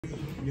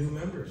new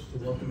members to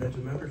welcome into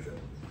membership.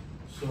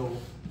 So,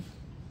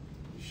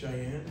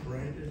 Cheyenne,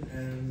 Brandon,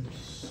 and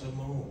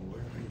Simone,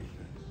 where are you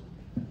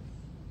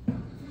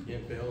guys?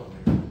 Can't bail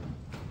on me.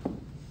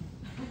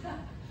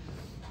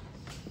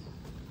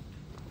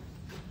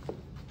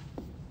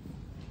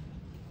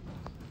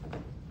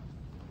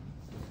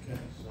 Okay,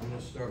 so I'm going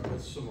to start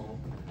with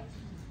Simone.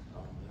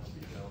 That'll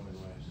be gentlemen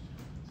last.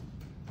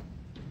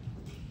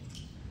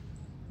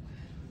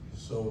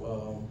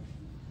 So,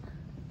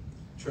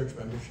 church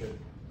membership,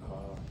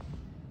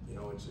 you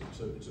know,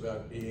 it's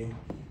about being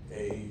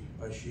a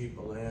sheep,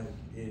 a lamb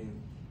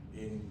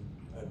in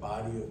a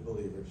body of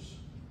believers,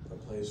 a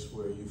place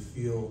where you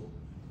feel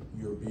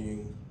you're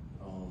being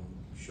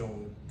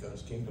shown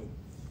God's kingdom.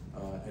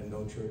 And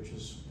no church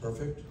is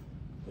perfect,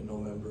 and no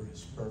member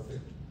is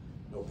perfect,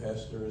 no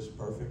pastor is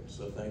perfect,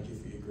 so thank you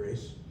for your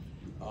grace.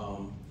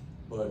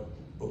 But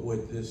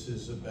what this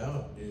is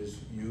about is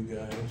you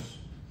guys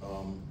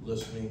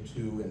listening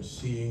to and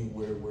seeing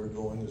where we're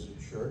going as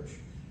a church,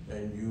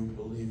 and you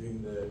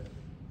believing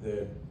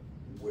that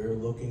we're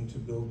looking to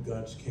build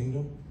God's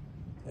kingdom,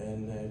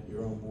 and that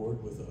you're on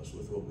board with us,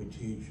 with what we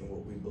teach and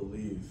what we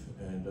believe,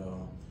 and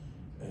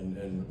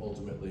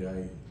ultimately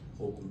I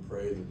hope and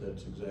pray that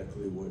that's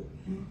exactly what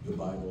the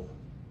Bible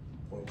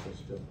points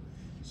us to.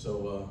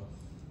 So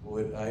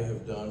what I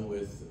have done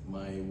with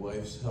my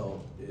wife's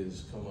help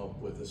is come up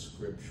with a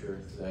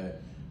scripture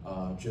that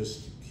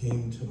just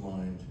came to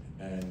mind,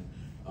 and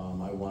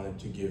I wanted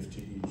to give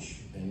to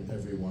each and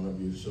every one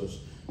of you. So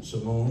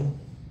Simone,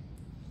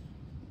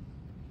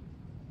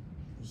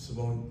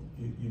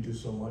 you do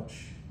so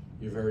much.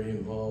 You're very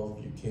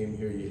involved. You came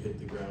here, you hit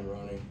the ground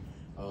running.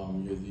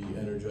 You're the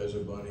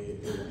Energizer Bunny,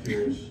 it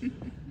appears.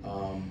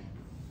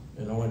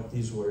 And I want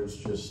these words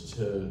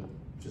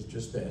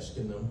just bask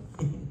in them.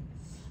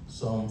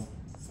 Psalm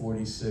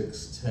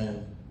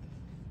 46:10.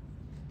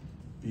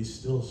 Be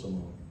still,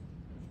 Simone,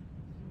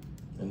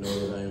 and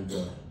know that I am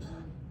God.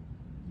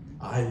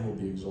 I will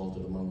be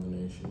exalted among the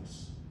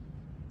nations.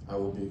 I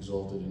will be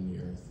exalted in the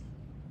earth.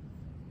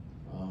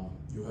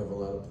 You have a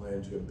lot of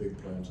plans. You have big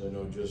plans. I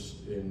know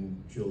just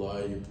in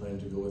July you plan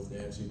to go with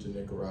Nancy to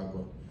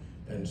Nicaragua.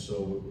 And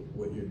so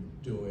what you're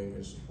doing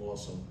is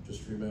awesome.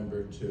 Just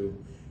remember to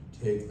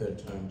take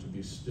that time to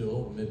be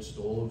still amidst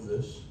all of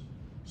this.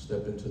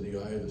 Step into the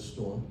eye of the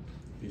storm.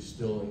 Be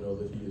still and know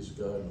that He is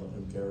God. Let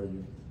Him carry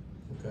you.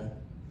 Okay?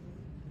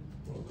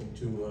 Welcome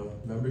to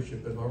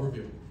membership at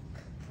Harborview.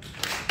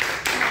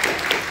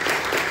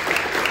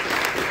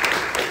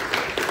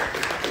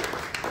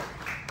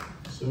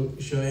 So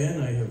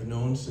Cheyenne I have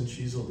known since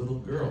she's a little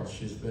girl.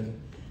 She's been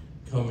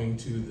coming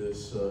to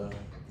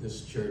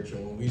this church,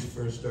 and when we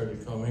first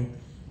started coming,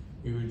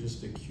 we were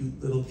just a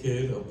cute little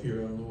kid up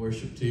here on the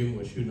worship team,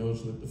 which who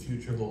knows what the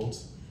future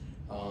holds.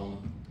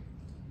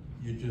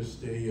 You're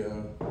just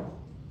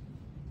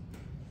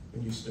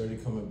when you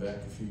started coming back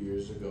a few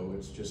years ago,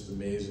 it's just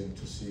amazing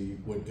to see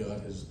what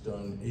God has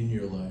done in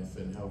your life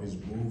and how He's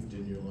moved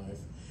in your life,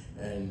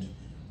 and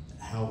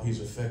how He's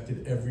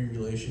affected every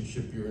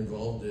relationship you're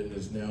involved in.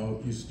 Is now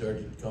you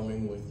started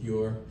coming with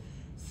your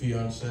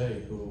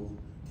fiance, who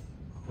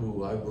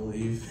I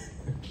believe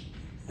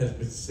has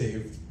been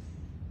saved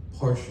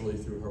partially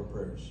through her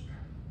prayers.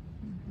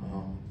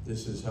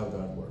 This is how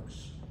God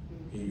works.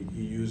 He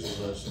uses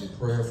us in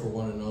prayer for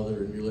one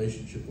another, in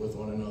relationship with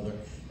one another,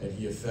 and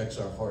He affects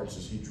our hearts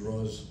as He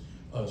draws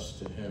us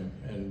to Him,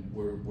 and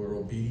we're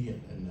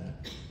obedient in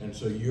that. And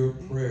so your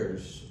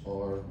prayers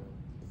are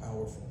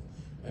powerful,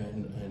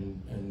 and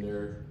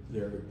they're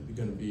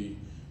going to be.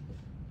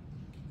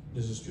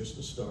 This is just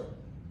the start.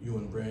 You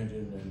and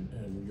Brandon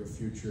and your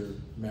future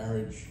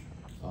marriage,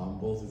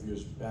 both of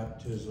yours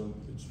baptism,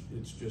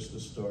 it's just the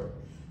start.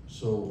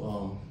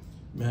 So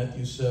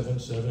Matthew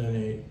 7:7 and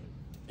 8,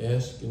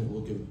 ask and it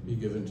will be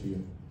given to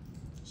you.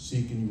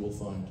 Seek and you will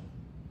find.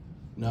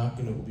 Knock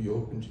and it will be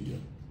open to you.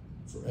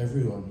 For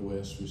everyone who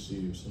asks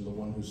receives, and the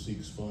one who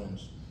seeks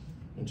finds,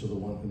 and to the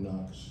one who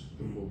knocks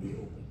it will be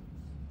open.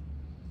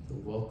 So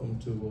welcome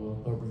to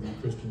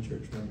Harborview Christian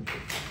Church membership.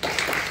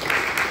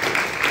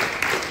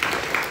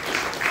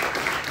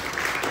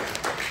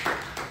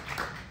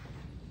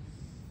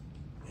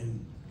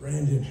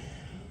 Brandon,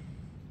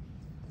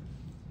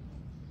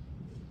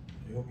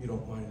 I hope you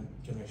don't mind,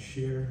 can I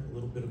share a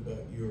little bit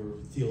about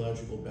your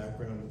theological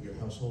background of your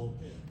household?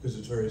 Because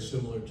it's very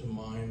similar to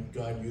mine.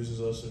 God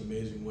uses us in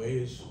amazing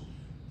ways.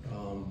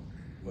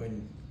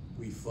 When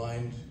we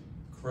find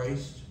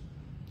Christ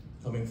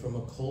coming from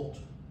a cult,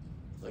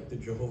 like the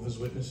Jehovah's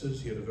Witnesses,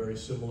 he had a very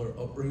similar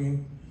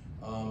upbringing.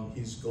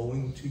 He's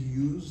going to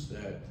use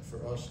that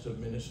for us to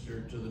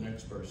minister to the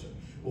next person.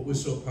 What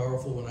was so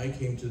powerful when I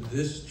came to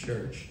this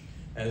church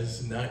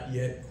as not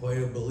yet quite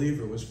a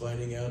believer was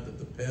finding out that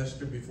the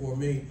pastor before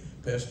me,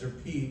 Pastor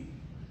Pete,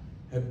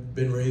 had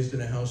been raised in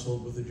a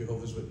household with a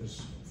Jehovah's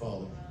Witness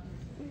father.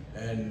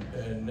 And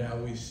now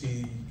we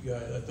see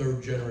a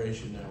third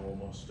generation now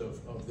almost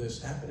of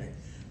this happening.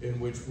 in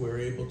which we're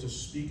able to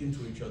speak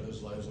into each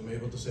other's lives. I'm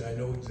able to say, I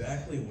know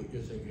exactly what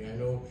you're thinking. I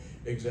know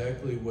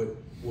exactly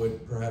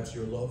what perhaps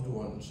your loved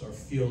ones are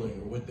feeling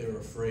or what they're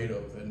afraid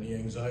of and the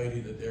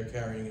anxiety that they're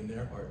carrying in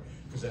their heart,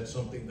 because that's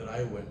something that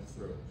I went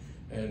through.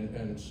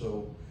 And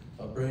so,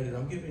 Brandon,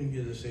 I'm giving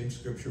you the same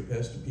scripture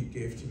Pastor Pete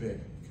gave to me,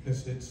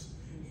 because it's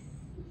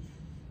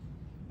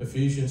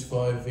Ephesians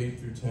 5, 8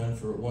 through 10,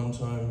 for at one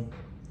time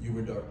you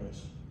were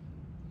darkness,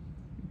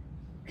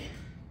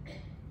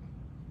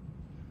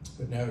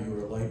 but now you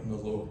are light in the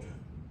Lord.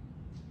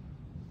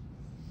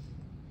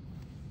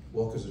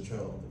 Walk as a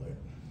child of the light.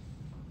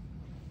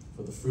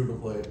 For the fruit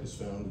of light is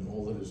found in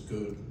all that is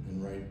good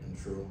and right and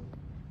true.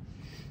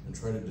 And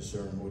try to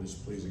discern what is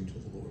pleasing to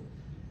the Lord.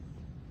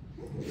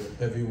 These are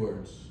heavy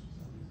words.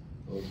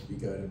 Oh, be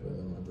guided by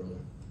them, my brother.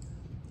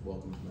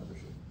 Welcome to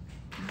membership.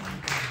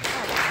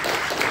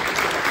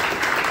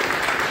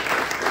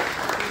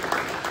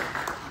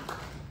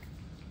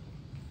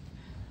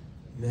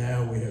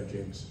 Now we have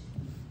James.